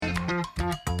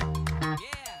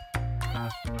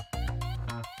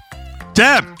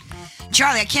Deb.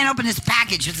 Charlie, I can't open this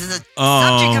package, which is the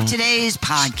subject of today's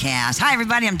podcast. Hi,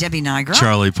 everybody. I'm Debbie Nigra.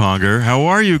 Charlie Ponger. How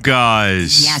are you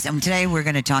guys? Yes, and today we're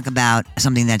going to talk about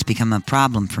something that's become a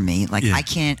problem for me. I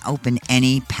can't open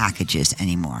any packages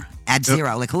anymore. At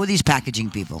zero. Who are these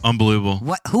packaging people? Unbelievable.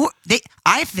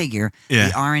 I figure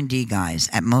the R&D guys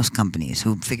at most companies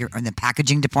who figure in the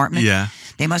packaging department,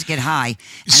 they must get high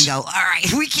and go, all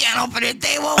right, we can't open it.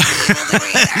 They won't be able to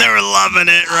either. They were loving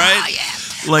it, right?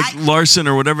 Yeah. Like Larson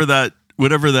or whatever that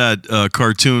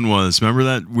cartoon was. Remember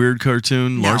that weird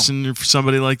cartoon, Larson or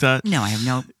somebody like that? No, I have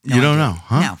no You don't idea. know,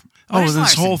 huh? No. Oh, this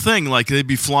Larson? whole thing, like you'd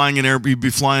be flying an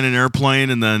airplane,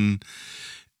 and then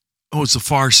it's the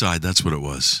Far Side. That's what it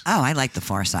was. Oh, I like the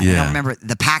Far Side. Yeah. I don't remember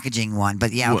the packaging one,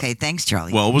 but okay. Thanks,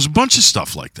 Charlie. Well, it was a bunch of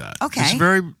stuff like that. Okay. It's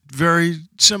very, very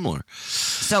similar.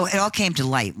 So it all came to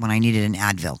light when I needed an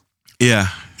Advil. Yeah.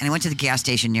 And I went to the gas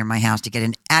station near my house to get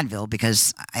an Advil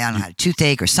because I don't know, had a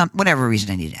toothache or whatever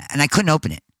reason I needed it. And I couldn't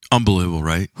open it. Unbelievable,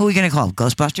 right? Who are we going to call?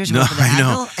 Ghostbusters? No, Open the I Advil?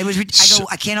 know. I go,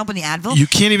 I can't open the Advil? You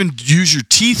can't even use your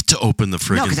teeth to open the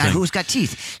friggin' No, because thing. who's got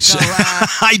teeth? So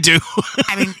I do.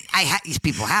 I mean, these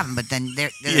people have them, but then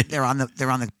they're on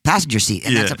the passenger seat,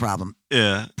 and that's a problem.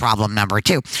 Yeah. Problem number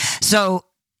 2. So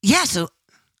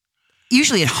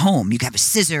usually at home you have a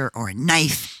scissor or a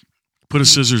knife. Put a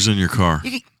scissors in your car.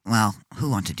 Well, who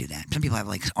wants to do that? Some people have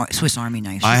like Swiss Army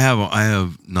knives. I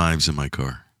have knives in my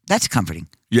car. That's comforting.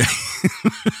 Yeah.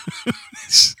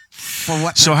 For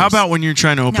what? So how about when you're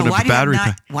trying to open up a battery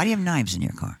pack? Why do you have knives in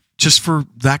your car? Just for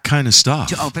that kind of stuff.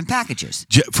 To open packages.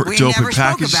 To we open never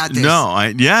packages. spoke about this.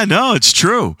 No, it's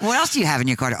true. What else do you have in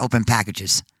your car to open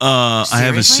packages? I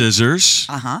have a scissors.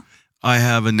 Uh-huh. I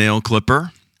have a nail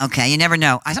clipper. Okay, you never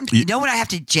know. You know what I have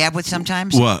to jab with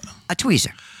sometimes? What? A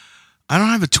tweezer. I don't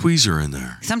have a tweezer in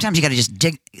there. Sometimes you got to just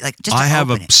dig, I have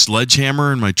a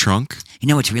sledgehammer in my trunk. You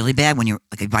know what's really bad when you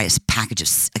buy a package of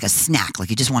like a snack, like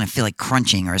you just want to feel like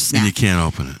crunching or a snack. And you can't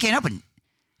open it. Can't open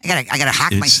it. I gotta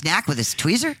hack my snack with this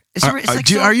tweezer.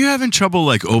 Are you having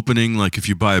trouble opening if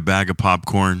you buy a bag of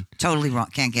popcorn? Totally wrong.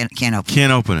 Can't open.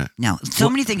 Can't open it. No,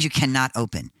 many things you cannot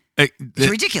open. It's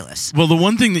ridiculous. Well, the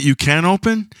one thing that you can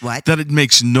open, that it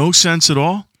makes no sense at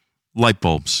all, light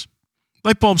bulbs.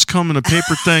 Light bulbs come in a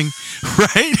paper thing,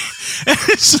 right? And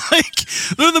it's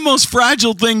like they're the most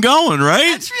fragile thing going,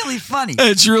 right? That's really funny.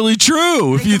 It's really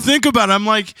true. If you think about it, I'm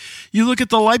like, you look at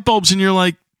the light bulbs and you're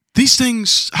like, these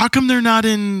things, how come they're not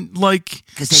in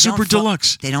super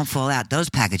deluxe? They don't fall out. Those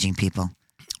packaging people,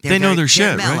 they know their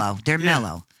shit, mellow. right? They're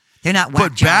mellow. They're not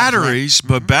But batteries,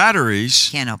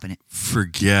 can't open it.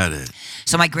 Forget it.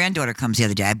 So my granddaughter comes the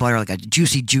other day. I bought her a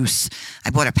juicy juice.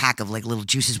 I bought a pack of little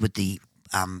juices with the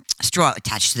straw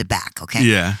attached to the back. Okay.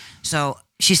 Yeah. So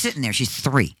she's sitting there. She's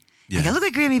 3. Yeah. I go, look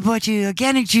what Grammy bought you.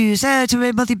 Organic juice. It's a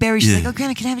red multi-berry. She's like, oh,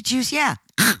 Grammy, can I have a juice? Yeah.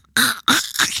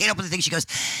 I can't open the thing. She goes,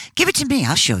 give it to me.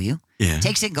 I'll show you. Yeah.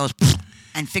 Takes it and goes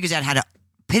and figures out how to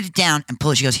put it down and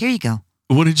pull it. She goes, here you go.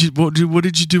 What did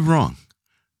you do wrong?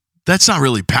 That's not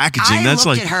really packaging. I That's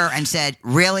looked at her and said,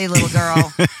 really, little girl?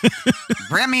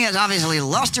 Grammy has obviously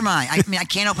lost her mind. I mean, I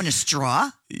can't open a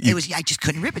straw. I just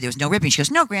couldn't rip it. There was no ripping. She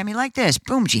goes, no, Grammy, like this.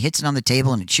 Boom. She hits it on the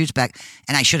table and it shoots back.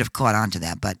 And I should have caught on to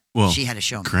that, but she had to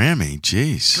show me. Grammy,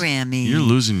 jeez. Grammy. You're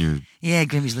losing your... Yeah,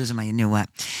 Grammy's losing my... You know what?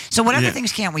 So what other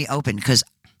things can't we open? Because...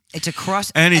 It's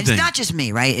across anything. It's not just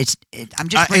me, right? I'm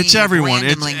just bringing it's everyone.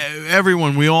 Randomly. It's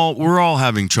everyone. We're all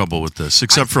having trouble with this,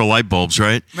 except for light bulbs,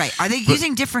 right? Right. Are they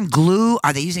using different glue?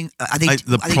 Are they using? Are they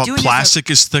doing plastic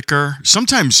is thicker?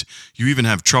 Sometimes you even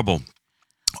have trouble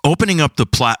opening up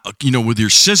the with your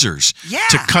scissors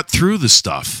to cut through the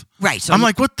stuff. Right. So I'm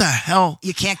like, what the hell?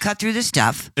 You can't cut through this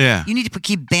stuff. Yeah. You need to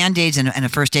keep Band-Aids and a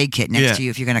first aid kit next to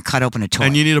you if you're going to cut open a toy.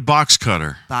 And you need a box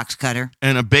cutter. Box cutter.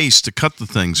 And a base to cut the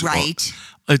things. Right.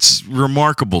 It's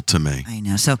remarkable to me. I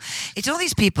know. So it's all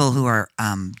these people who are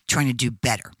trying to do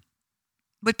better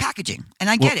with packaging. And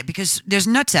I get it because there's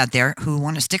nuts out there who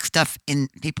want to stick stuff in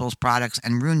people's products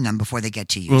and ruin them before they get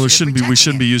to you. Well, we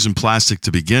shouldn't be using plastic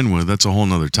to begin with. That's a whole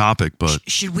nother topic. But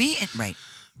should we? Right.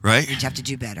 Right. You'd have to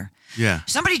do better. Yeah.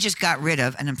 Somebody just got rid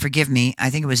of, and forgive me, I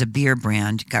think it was a beer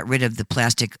brand, got rid of the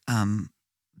plastic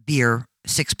beer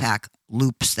 6-pack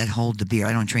loops that hold the beer.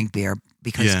 I don't drink beer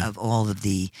because of all of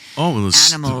the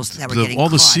animals that were getting all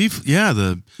caught the seafood.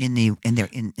 Yeah, in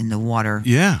the water.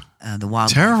 Yeah, the wild.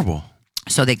 Terrible.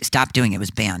 So they stopped doing it. It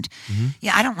was banned. Mm-hmm.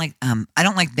 Yeah, I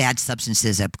don't like bad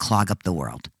substances that clog up the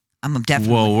world. I'm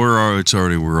definitely. Well, we're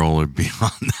all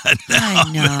beyond that now.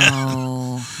 I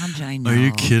know. I know. Are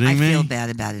you kidding me? I feel bad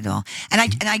about it all, and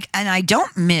I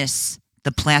don't miss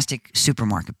the plastic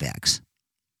supermarket bags.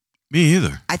 Me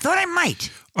either. I thought I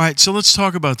might. All right, so let's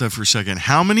talk about that for a second.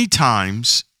 How many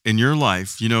times in your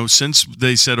life, since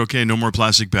they said, okay, no more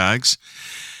plastic bags,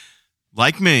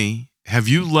 like me, have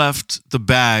you left the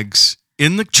bags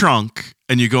in the trunk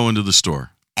and you go into the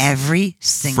store? Every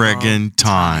single friggin'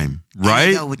 time, right?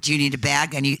 And you go, do you need a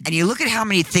bag? And you look at how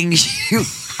many things you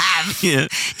have,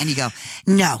 and you go,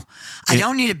 no, I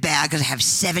don't need a bag because I have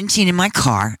 17 in my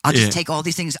car. I'll just take all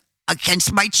these things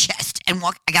against my chest and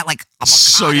walk. I got like avocados.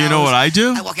 So you know what I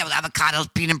do? I walk out with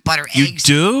avocados, peanut butter, you eggs.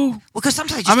 You do? Well, because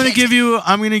sometimes I'm gonna give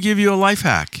you a life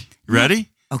hack. Ready?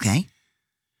 Okay.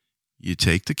 You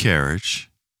take the carriage.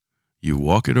 You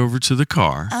walk it over to the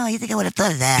car. Oh, you think I would have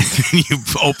thought of that? You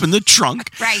open the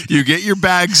trunk. Right. You get your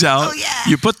bags out. Oh, yeah.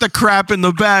 You put the crap in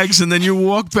the bags, and then you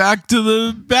walk back to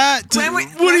the bat.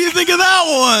 What do you think of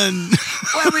that one?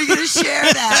 When are we going to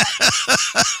share that?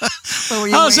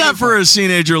 How's that for a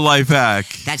teenager life hack?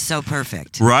 That's so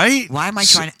perfect. Right? Why am I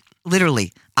trying to...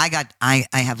 Literally, I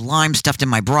have lime stuffed in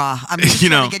my bra. I'm just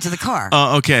trying to get to the car.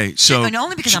 Okay, so... And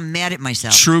only because I'm mad at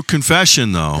myself. True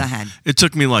confession, though. Go ahead. It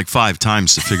took me like 5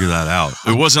 times to figure that out.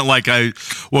 It wasn't like let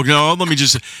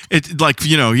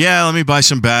me buy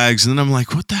some bags. And then I'm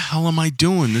like, what the hell am I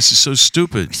doing? This is so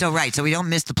stupid. So we don't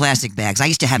miss the plastic bags. I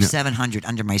used to have 700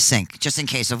 under my sink, just in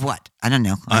case of what? I don't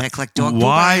know. I had to collect dog poop.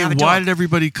 Why did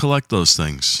everybody collect those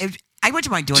things? I went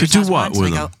to my daughter's house once and I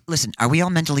go, them? listen, are we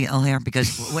all mentally ill here?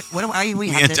 Because what are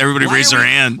we? Everybody raise their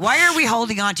hand. Why are we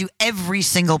holding on to every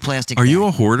single plastic bag? Are you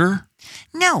a hoarder?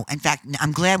 No. In fact,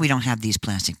 I'm glad we don't have these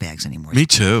plastic bags anymore. Me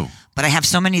too. But I have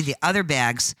so many of the other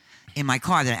bags in my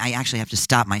car that I actually have to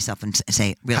stop myself and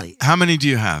say, really. How many do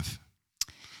you have?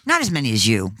 Not as many as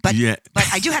you. But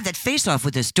I do have that face-off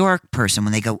with the store person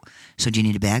when they go, so do you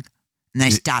need a bag? And then I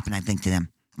stop and I think to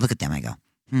them, look at them, I go,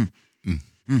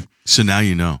 So now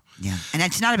you know. Yeah. And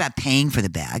it's not about paying for the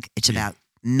bag. It's about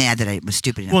mad that I was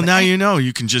stupid enough. Well, now you know.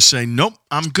 You can just say, nope,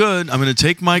 I'm good. I'm going to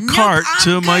take my cart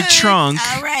to my trunk.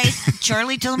 All right.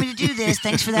 Charlie told me to do this.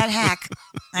 Thanks for that hack.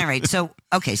 All right. So,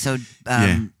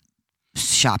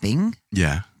 shopping.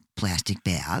 Yeah. Plastic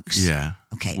bags. Yeah.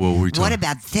 Okay. What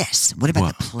about this? What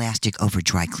about the plastic over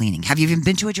dry cleaning? Have you even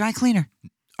been to a dry cleaner?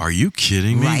 Are you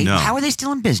kidding me? Right. No. How are they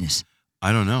still in business?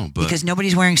 I don't know, but because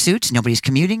nobody's wearing suits, nobody's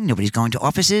commuting, nobody's going to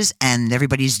offices, and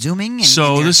everybody's zooming.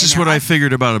 This is what I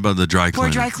figured about the dry cleaner.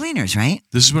 Poor dry cleaners, right?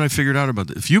 This is what I figured out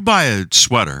about it. If you buy a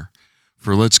sweater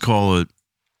for, let's call it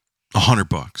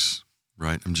 $100,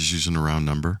 right? I'm just using a round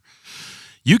number.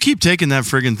 You keep taking that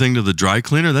friggin' thing to the dry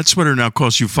cleaner, that sweater now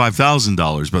costs you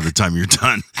 $5,000 by the time you're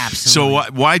done. Absolutely.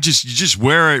 So why just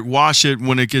wear it, wash it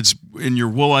when it gets in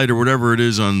your Woolite or whatever it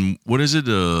is on, what is it,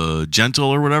 Gentle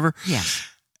or whatever? Yeah.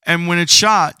 And when it's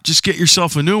shot, just get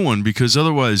yourself a new one, because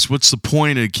otherwise, what's the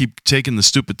point of keep taking the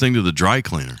stupid thing to the dry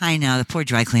cleaner? I know, the poor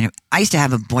dry cleaner. I used to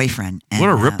have a boyfriend. And,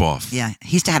 what a ripoff. Yeah,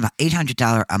 he used to have an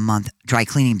 $800 a month dry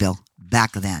cleaning bill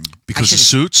back then. Because of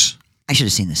suits? I should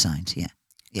have seen the signs, yeah.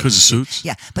 Because of suits?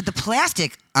 Yeah, but the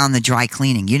plastic on the dry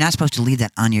cleaning, you're not supposed to leave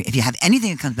that on your... If you have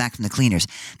anything that comes back from the cleaners,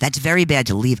 that's very bad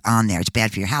to leave on there. It's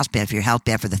bad for your house, bad for your health,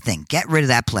 bad for the thing. Get rid of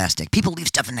that plastic. People leave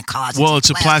stuff in the cars. Well, it's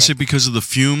a plastic because of the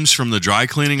fumes from the dry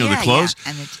cleaning of the clothes?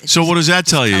 Yeah. And so what does that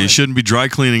tell you? You shouldn't be dry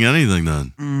cleaning anything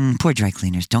then. Poor dry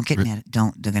cleaners. Don't get mad.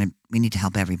 We need to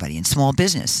help everybody. In small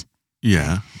business.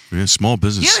 Yeah, small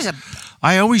business.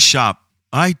 I always shop.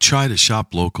 I try to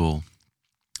shop local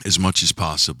as much as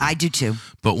possible. I do too.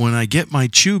 But when I get my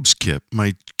cubes chipped.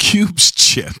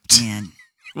 Man.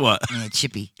 What? Yeah,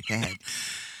 chippy. Go ahead.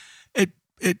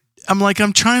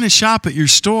 I'm trying to shop at your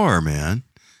store, man.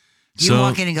 You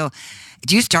walk in and go,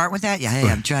 do you start with that? Yeah, hey,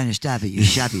 I'm trying to stop at your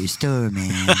shop at your store,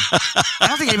 man. I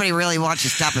don't think anybody really wants to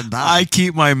stop and buy. I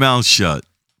keep my mouth shut.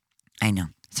 I know.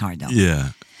 It's hard though. Yeah.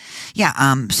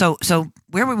 Yeah. So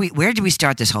where did we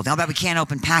start this whole thing? About we can't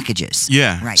open packages.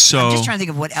 Yeah. Right. So I'm just trying to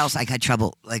think of what else I had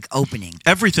trouble opening.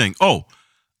 Everything. Oh,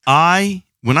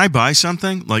 when I buy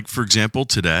something, like for example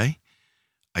today,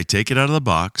 I take it out of the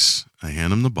box, I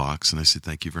hand them the box, and I say,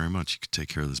 "Thank you very much. You can take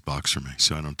care of this box for me,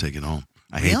 so I don't take it home."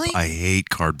 I hate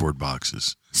cardboard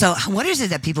boxes. So what is it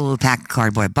that people who pack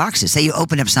cardboard boxes say? You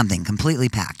open up something completely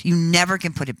packed, you never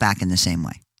can put it back in the same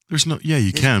way.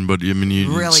 You can, but I mean,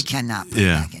 you really cannot put it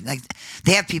back in. Like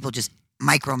they have people just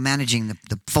micromanaging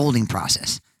the folding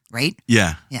process, right?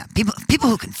 Yeah. Yeah. People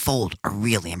who can fold are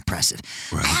really impressive.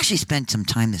 Right. I actually spent some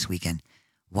time this weekend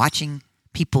watching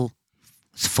people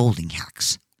folding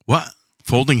hacks. What?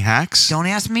 Folding hacks? Don't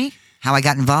ask me how I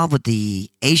got involved with the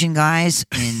Asian guys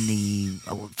in the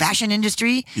fashion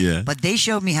industry. Yeah. But they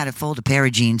showed me how to fold a pair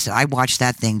of jeans. I watched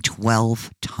that thing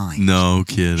 12 times. No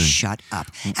kidding. Shut up.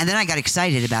 And then I got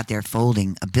excited about their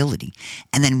folding ability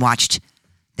and then watched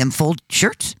them fold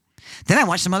shirts. Then I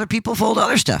watched some other people fold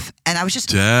other stuff, and I was just,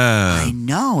 Damn. I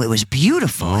know, it was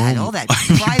beautiful. I had all that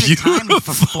private time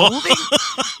for folding.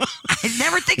 I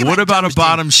never think about it. What about a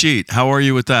bottom sheet? How are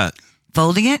you with that?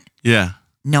 Folding it? Yeah.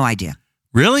 No idea.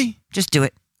 Really? Just do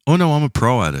it. Oh no, I'm a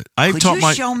pro at it. Could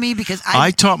you show me? Because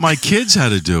I taught my kids how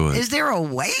to do it. Is there a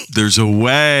way? There's a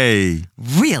way.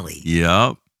 Really?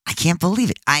 Yep. I can't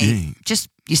believe it.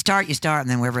 You start, and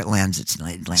then wherever it lands, it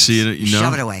lands. See it,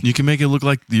 shove it away. You can make it look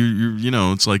like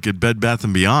it's like a Bed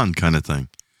Bath & Beyond kind of thing.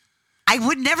 I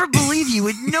would never believe you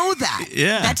would know that.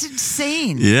 Yeah. That's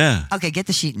insane. Yeah. Okay, get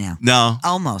the sheet now. No.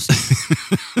 Almost.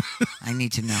 I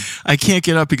need to know. I can't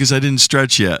get up because I didn't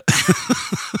stretch yet.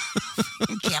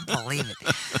 I can't believe it.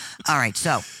 All right,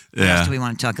 so what else do we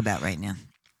want to talk about right now?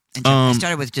 And I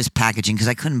started with just packaging because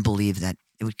I couldn't believe that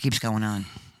it keeps going on.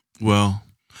 Well,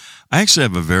 I actually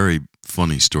have a very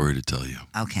funny story to tell you.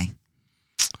 Okay.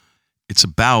 It's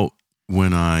about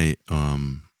when I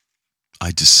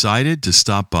decided to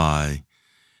stop by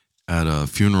at a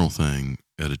funeral thing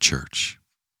at a church.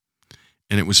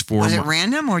 And it was for Was it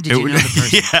random or did you know the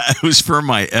person? Yeah, it was for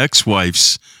my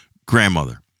ex-wife's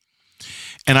grandmother.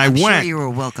 And I went. Sure you were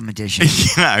a welcome addition.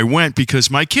 Yeah, I went because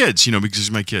my kids, because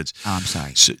of my kids. Oh, I'm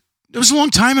sorry. So, it was a long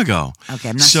time ago. Okay,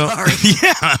 I'm not sorry.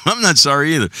 Yeah, I'm not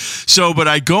sorry either. So, but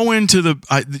I go into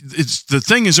the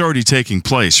thing is already taking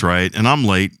place, right? And I'm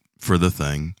late for the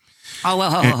thing.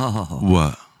 Oh,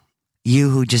 What? You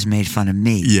who just made fun of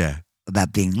me. Yeah.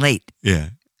 About being late. Yeah.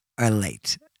 Or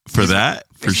late. For that?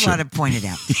 For sure. I want to point it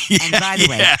out. And by the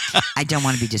way, I don't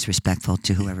want to be disrespectful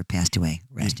to whoever passed away.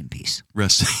 Rest in peace.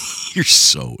 You're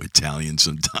so Italian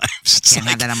sometimes. Can't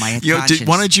have that on my conscience.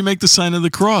 Why don't you make the sign of the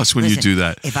cross when you do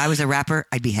that? If I was a rapper,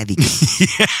 I'd be Heavy Guilt.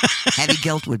 Yeah. Heavy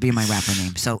Guilt would be my rapper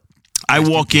name. So I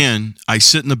walk in, I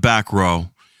sit in the back row.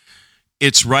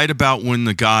 It's right about when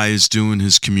the guy is doing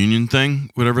his communion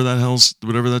thing, whatever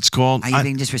that's called. Are you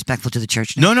being disrespectful to the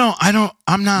church now? No, I don't.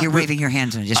 I'm not. You're waving your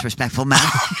hands in a disrespectful manner.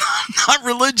 I'm not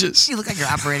religious. You look like you're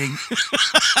operating.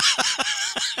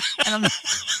 I don't know.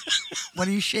 What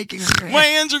are you shaking with your hands? My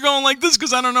hands are going like this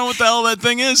because I don't know what the hell that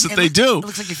thing is that they do. It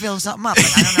looks like you're feeling something up,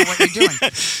 but I don't know what you're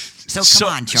doing. So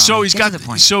come on, Charlie. So he's got to the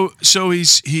point. So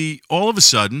he all of a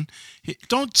sudden.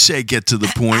 Don't say get to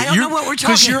the point. I don't know what we're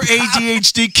talking about. Because your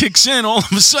ADHD kicks in, all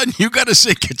of a sudden you got to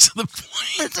say get to the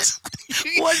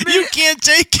point. You can't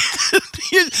take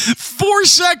it. 4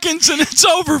 seconds and it's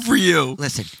over for you.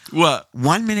 Listen. What?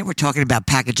 1 minute we're talking about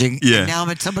packaging, and now I'm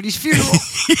at somebody's funeral.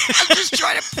 I'm just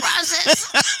trying to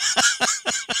process.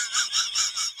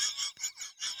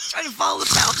 Trying to follow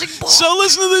the bouncing ball. So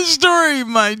listen to this story,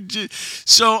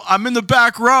 So I'm in the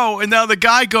back row, and now the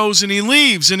guy goes and he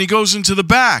leaves, and he goes into the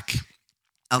back.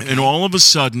 Okay. And all of a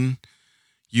sudden,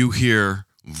 you hear,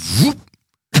 whoop,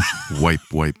 wipe,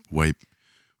 wipe, wipe,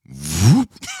 whoop,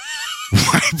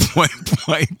 wipe, wipe,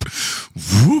 wipe,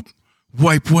 whoop,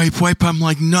 wipe, wipe, wipe. I'm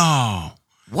like, no.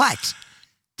 What?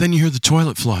 Then you hear the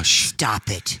toilet flush. Stop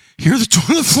it. Hear the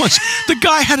toilet flush. The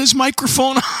guy had his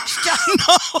microphone on. Stop.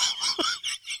 No.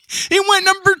 He went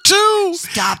number 2.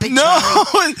 Stop it, no.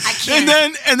 Charlie. I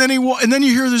can't. And then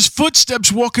you hear his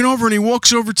footsteps walking over, and he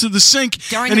walks over to the sink.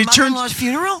 During and the he mother-in-law's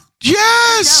funeral?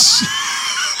 Yes.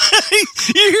 No.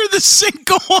 You hear the sink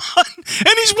go on,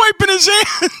 and he's wiping his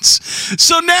hands.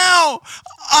 So now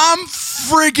I'm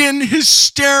friggin'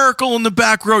 hysterical in the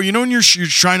back row. You know when you're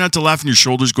trying not to laugh and your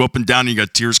shoulders go up and down, and you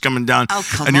got tears coming down,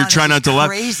 and you're trying not to laugh.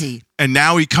 Crazy. And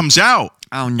now he comes out.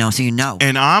 Oh no! So you know.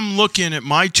 And I'm looking at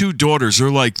my 2 daughters. They're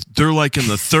like in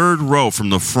the 3rd row from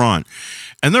the front,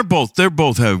 and they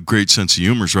both have great sense of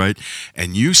humor, right?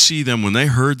 And you see them when they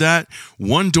heard that.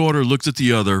 One daughter looked at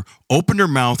the other, opened her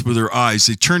mouth with her eyes.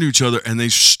 They turned to each other and they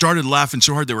started laughing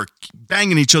so hard they were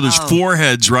banging each other's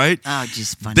foreheads, right? Oh,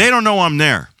 just funny. They don't know I'm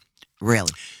there.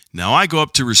 Really? Now I go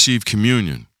up to receive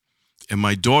communion, and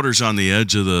my daughter's on the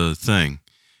edge of the thing.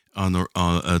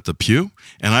 At the pew,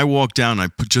 and I walk down. I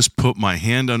just put my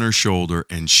hand on her shoulder,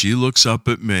 and she looks up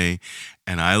at me,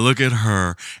 and I look at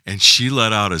her, and she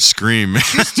let out a scream.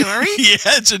 True story? Yeah,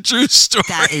 it's a true story.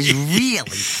 That is really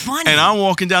funny. And I'm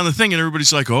walking down the thing, and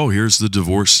everybody's like, "Oh, here's the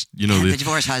divorce." The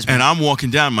divorce husband. And I'm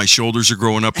walking down. My shoulders are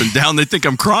growing up and down. They think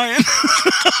I'm crying.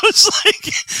 I was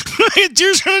like,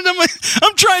 tears running down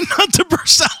I'm trying not to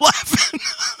burst out laughing.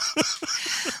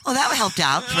 Well, that helped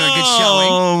out for a good showing.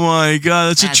 Oh my God,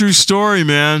 that's a true story,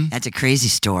 man. That's a crazy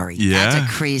story. Yeah, that's a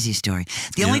crazy story.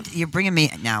 You're bringing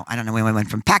me now. I don't know when we went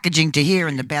from packaging to here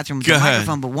in the bathroom with the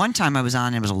microphone. But one time I was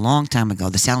on. It was a long time ago.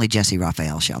 The Sally Jesse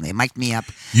Raphael show. They mic'd me up.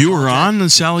 You were on the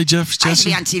Sally Jesse? I used to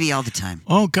be on TV all the time.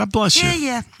 Oh, God bless you.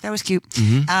 Yeah, that was cute.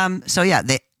 Mm-hmm. So yeah,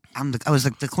 I was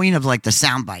the queen of like the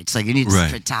sound bites. Like you need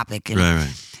a topic. And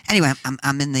right. Anyway,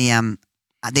 I'm in the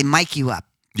They mic you up.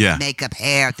 Yeah. Makeup,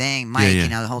 hair, thing, mic, yeah. you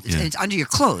know, the whole. Yeah. It's under your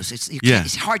clothes.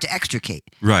 It's hard to extricate.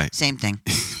 Right. Same thing.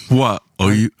 What? Oh,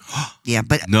 you? Yeah,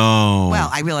 but No. Well,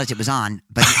 I realized it was on,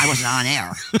 but I wasn't on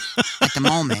air at the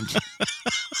moment.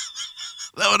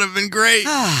 That would have been great.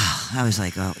 I was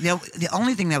like, oh, the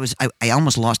only thing that was, I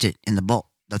almost lost it in the bowl.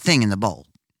 The thing in the bowl.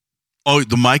 Oh,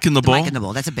 the mic in the bowl? The mic in the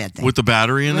bowl. That's a bad thing. With the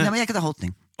battery in it? I got the whole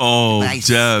thing. Oh, But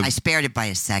Deb. I spared it by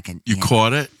a second. You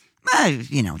caught it?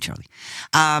 You know, Charlie.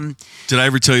 Did I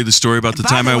ever tell you the story about the By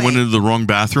time the I way- went into the wrong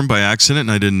bathroom by accident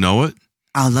and I didn't know it?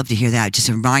 I'd love to hear that. Just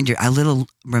a reminder, a little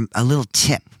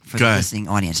tip for the Okay. listening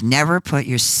audience. Never put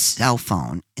your cell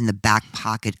phone in the back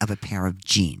pocket of a pair of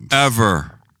jeans.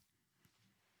 Ever.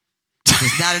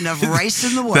 There's not enough rice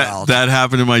in the world. That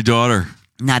happened to my daughter.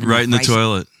 Not enough Right in the rice,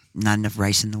 toilet. Not enough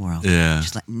rice in the world. Yeah.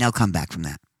 Just no comeback from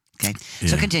that. Okay.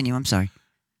 So Yeah. continue. I'm sorry.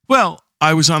 Well,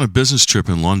 I was on a business trip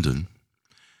in London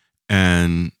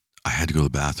and I had to go to the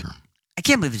bathroom. I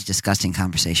can't believe it's a disgusting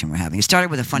conversation we're having. It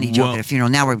started with a funny joke Well- at a funeral.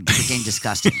 Now we're getting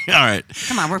disgusting. All right.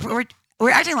 Come on, we're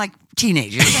acting like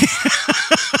teenagers.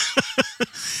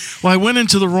 Well, I went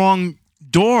into the wrong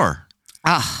door.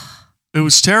 Ah, It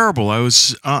was terrible. I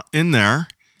was in there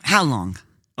how long?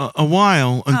 a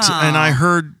while and I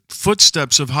heard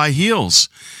footsteps of high heels.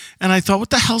 And I thought, what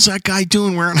the hell's that guy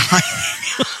doing wearing high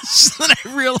heels? Then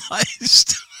I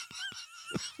realized.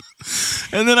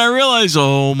 And then I realized,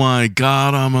 oh my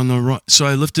God, I'm on the wrong. So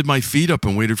I lifted my feet up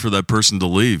and waited for that person to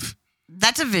leave.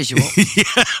 That's a visual.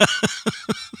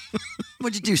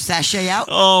 What'd you do? Sashay out?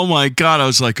 Oh my God. I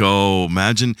was like, oh,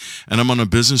 imagine. And I'm on a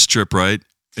business trip, right?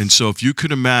 And so if you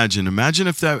could imagine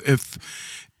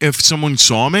if someone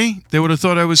saw me, they would have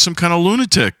thought I was some kind of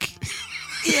lunatic.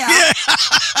 Yeah.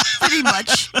 Pretty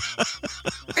much.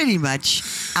 Pretty much.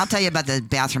 I'll tell you about the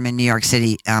bathroom in New York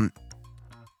City on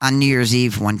New Year's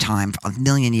Eve one time, a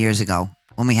million years ago,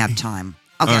 when we have time.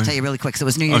 Okay, I'll tell you really quick. So it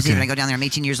was New Year's Eve, and I go down there. I'm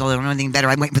 18 years old. I don't know anything better.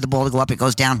 I'm waiting for the ball to go up. It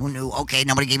goes down. Who knew? Okay,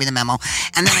 nobody gave me the memo.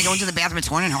 And then I go into the bathroom. It's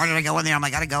horning harder. I go in there. I'm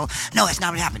like, gotta go. No, that's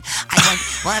not what happened. I went,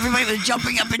 well, everybody was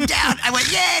jumping up and down. I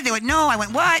went, yeah. They went, no. I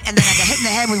went, what? And then I got hit in the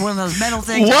head with one of those metal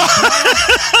things. What?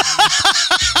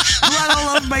 Blood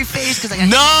all over my face because I got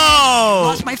No!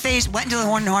 lost my face, went into the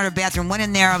Horn and Harder bathroom, went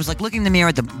in there. I was like looking in the mirror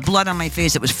at the blood on my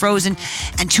face. It was frozen.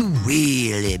 And two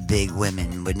really big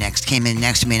women came in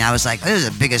next to me. And I was like, this is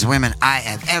the biggest women I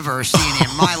have ever seen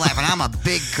in my life. And I'm a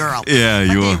big girl. Yeah,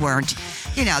 but you they are. weren't.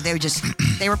 You know, they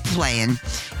were playing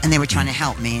and they were trying to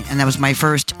help me. And that was my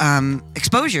first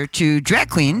exposure to drag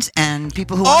queens and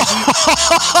people who wanted to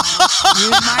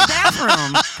use my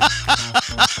bathroom.